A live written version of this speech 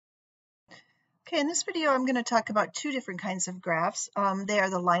Okay, in this video I'm going to talk about two different kinds of graphs. They are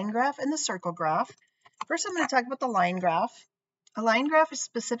the line graph and the circle graph. First I'm going to talk about the line graph. A line graph is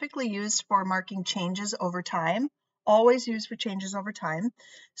specifically used for marking changes over time, always used for changes over time.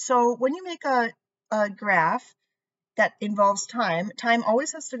 So when you make a graph that involves time, time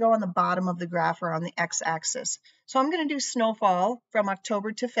always has to go on the bottom of the graph or on the x-axis. So I'm going to do snowfall from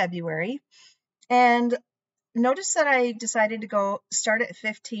October to February. And notice that I decided to start at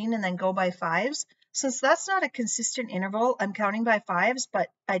 15 and then go by fives. Since that's not a consistent interval, I'm counting by fives, but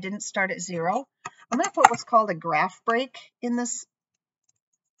I didn't start at 0. I'm going to put what's called a graph break in this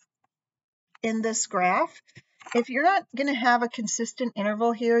graph. If you're not going to have a consistent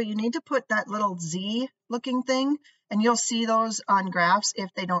interval here, you need to put that little Z looking thing, and you'll see those on graphs if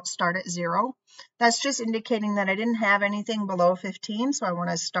they don't start at 0. That's just indicating that I didn't have anything below 15, so I want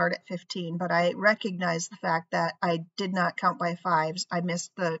to start at 15, but I recognize the fact that I did not count by fives. I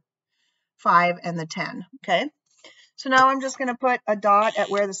missed the 5 and the 10, okay? So now I'm just going to put a dot at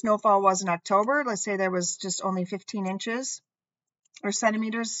where the snowfall was in October. Let's say there was just only 15 inches or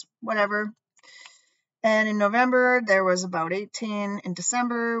centimeters, whatever. And in November, there was about 18. In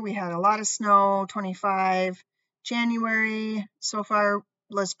December, we had a lot of snow, 25. January, so far,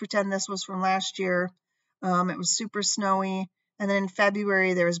 let's pretend this was from last year. It was super snowy. And then in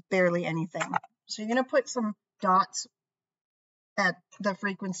February, there was barely anything. So you're going to put some dots at the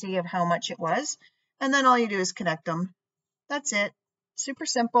frequency of how much it was. And then all you do is connect them. That's it. Super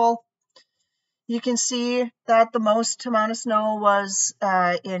simple. You can see that the most amount of snow was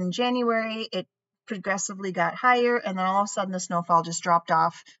in January. It progressively got higher, and then all of a sudden the snowfall just dropped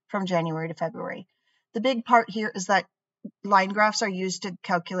off from January to February. The big part here is that line graphs are used to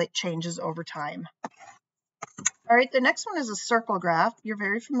calculate changes over time. All right, the next one is a circle graph. You're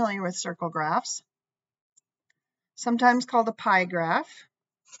very familiar with circle graphs, sometimes called a pie graph.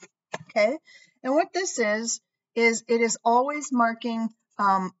 Okay, and what this is it is always marking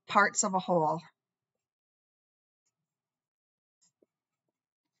parts of a whole.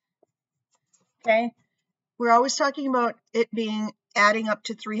 Okay, we're always talking about it being adding up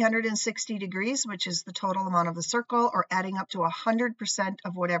to 360 degrees, which is the total amount of the circle, or adding up to 100%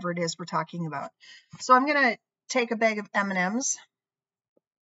 of whatever it is we're talking about. So I'm going to take a bag of M&Ms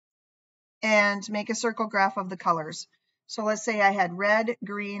and make a circle graph of the colors. So let's say I had red,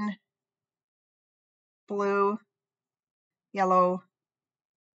 green, blue, yellow,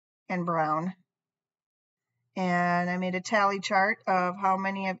 and brown. And I made a tally chart of how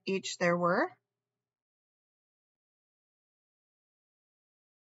many of each there were.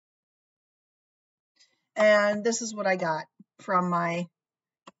 And this is what I got from my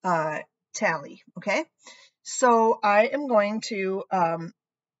tally, okay? So I am going to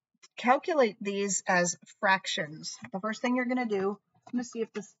calculate these as fractions. The first thing you're going to do, I'm going to see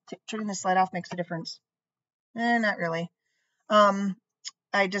if this turning this light off makes a difference. Not really.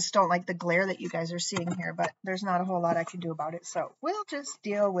 I just don't like the glare that you guys are seeing here, but there's not a whole lot I can do about it. So we'll just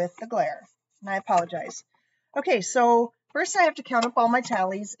deal with the glare, and I apologize. Okay, so first I have to count up all my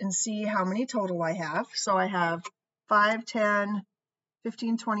tallies and see how many total I have. So I have 5, 10,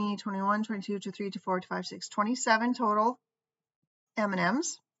 15, 20, 21, 22, 23, 24, 25, 6, 27 total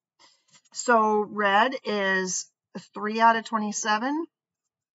M&Ms. So red is 3 out of 27.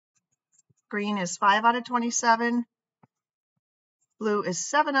 Green is 5 out of 27. Blue is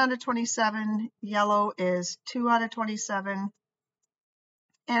 7 out of 27. Yellow is 2 out of 27.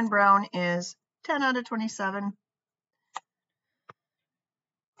 And brown is 10 out of 27.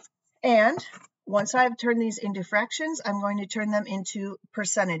 And once I've turned these into fractions, I'm going to turn them into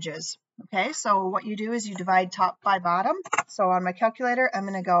percentages. Okay, so what you do is you divide top by bottom. So on my calculator, I'm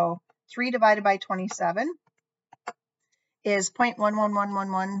going to go 3 divided by 27 is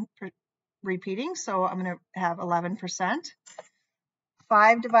 0.11111 repeating, so I'm going to have 11%.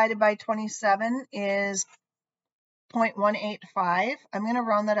 5 divided by 27 is 0.185. I'm going to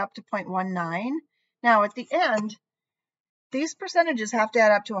round that up to 0.19. Now at the end, these percentages have to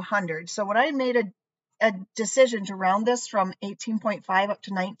add up to 100. So when I made a decision to round this from 18.5 up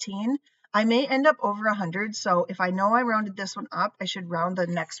to 19, I may end up over 100. So if I know I rounded this one up, I should round the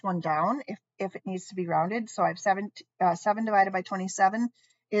next one down if it needs to be rounded. So I have 7 divided by 27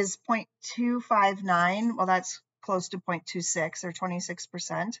 is 0.259. Well, that's close to 0.26 or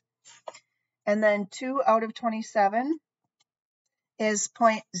 26%. And then 2 out of 27 is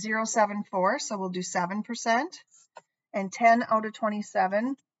 0.074. So we'll do 7%. And 10 out of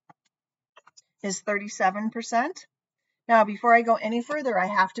 27 is 37%. Now, before I go any further, I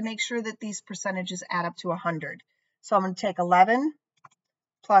have to make sure that these percentages add up to 100. So I'm going to take 11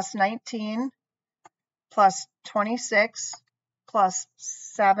 plus 19 plus 26 plus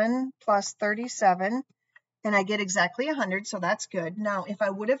 7 plus 37, and I get exactly 100, so that's good. Now, if I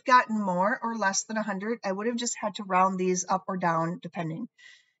would have gotten more or less than 100, I would have just had to round these up or down, depending.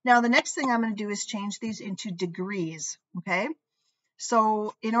 Now, the next thing I'm going to do is change these into degrees, okay?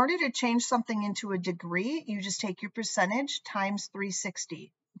 So in order to change something into a degree, you just take your percentage times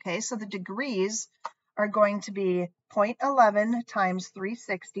 360, okay? So the degrees are going to be 0.11 times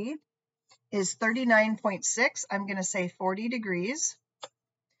 360 is 39.6. I'm going to say 40 degrees.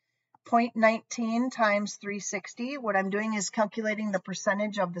 0.19 times 360, what I'm doing is calculating the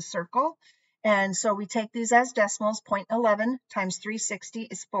percentage of the circle. And so we take these as decimals. 0.11 times 360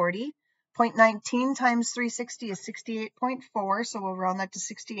 is 40. 0.19 times 360 is 68.4, so we'll round that to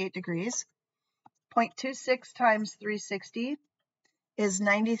 68 degrees. 0.26 times 360 is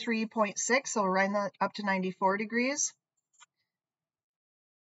 93.6, so we'll round that up to 94 degrees.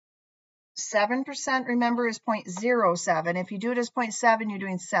 7%, remember, is 0.07. If you do it as 0.7, you're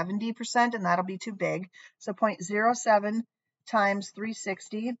doing 70%, and that'll be too big. So 0.07 times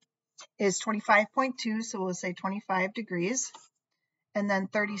 360 is 25.2, so we'll say 25 degrees. And then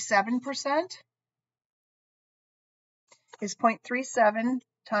 37% is 0.37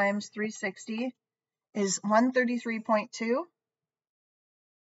 times 360 is 133.2,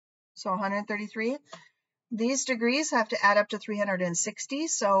 so 133. These degrees have to add up to 360,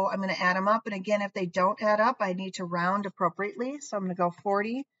 so I'm going to add them up. And again, if they don't add up, I need to round appropriately. So I'm going to go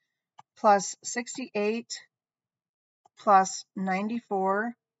 40 plus 68 plus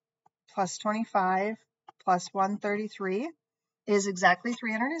 94 plus 25 plus 133 is exactly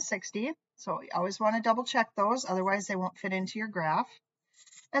 360. So you always want to double check those, otherwise they won't fit into your graph.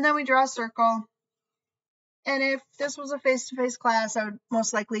 And then we draw a circle. And if this was a face-to-face class, I would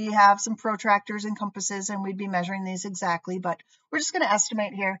most likely have some protractors and compasses, and we'd be measuring these exactly, but we're just going to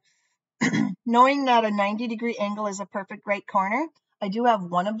estimate here. Knowing that a 90-degree angle is a perfect right corner, I do have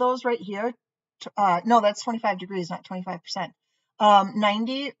one of those right here. No, that's 25 degrees, not 25%.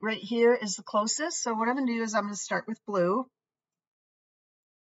 90 right here is the closest, so what I'm going to do is I'm going to start with blue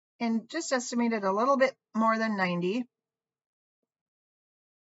and just estimate it a little bit more than 90.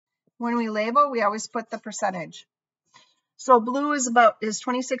 When we label, we always put the percentage. So blue is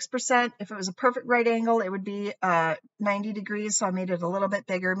 26%. If it was a perfect right angle, it would be 90 degrees. So I made it a little bit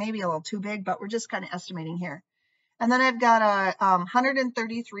bigger, maybe a little too big, but we're just kind of estimating here. And then I've got a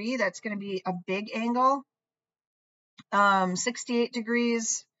 133. That's going to be a big angle. 68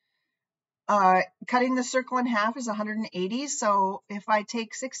 degrees. Cutting the circle in half is 180. So if I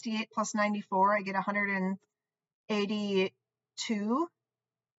take 68 plus 94, I get 182.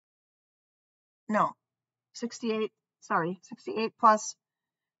 No, 68. Sorry, 68 plus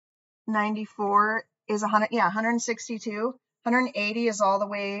 94 is 100. Yeah, 162. 180 is all the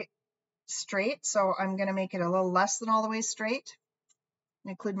way straight, so I'm going to make it a little less than all the way straight.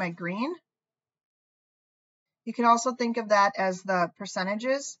 Include my green. You can also think of that as the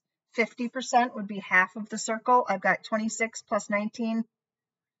percentages. 50% would be half of the circle. I've got 26 plus 19,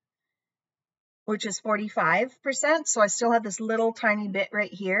 which is 45%. So I still have this little tiny bit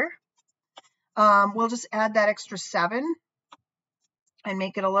right here. We'll just add that extra 7 and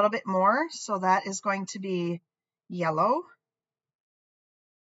make it a little bit more. So that is going to be yellow.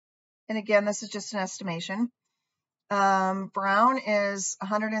 And again, this is just an estimation. Brown is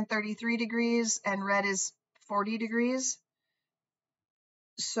 133 degrees and red is 40 degrees.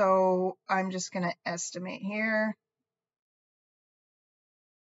 So I'm just going to estimate here.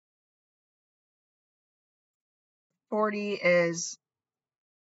 $40 is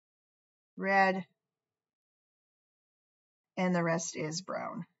red and the rest is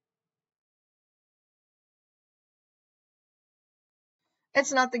brown.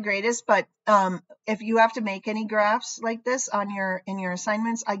 It's not the greatest, but if you have to make any graphs like this in your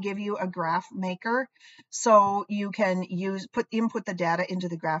assignments, I give you a graph maker, so you can input the data into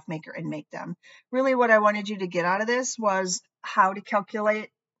the graph maker and make them. Really, what I wanted you to get out of this was how to calculate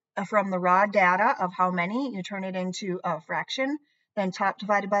from the raw data of how many, you turn it into a fraction, then top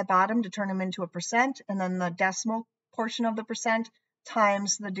divided by bottom to turn them into a percent, and then the decimal portion of the percent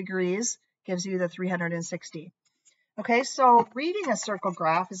times the degrees gives you the 360. Okay, so reading a circle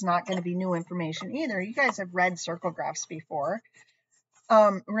graph is not going to be new information either. You guys have read circle graphs before.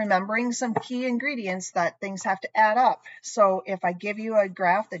 Remembering some key ingredients that things have to add up. So if I give you a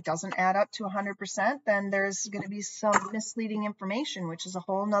graph that doesn't add up to 100%, then there's going to be some misleading information, which is a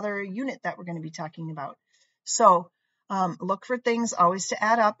whole nother unit that we're going to be talking about. So look for things always to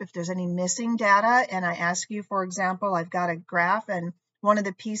add up. If there's any missing data and I ask you, for example, I've got a graph and one of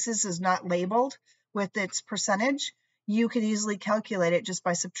the pieces is not labeled with its percentage, you could easily calculate it just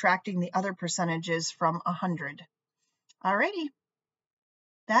by subtracting the other percentages from 100. Alrighty.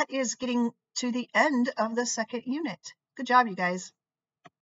 that is getting to the end of the second unit. Good job, you guys.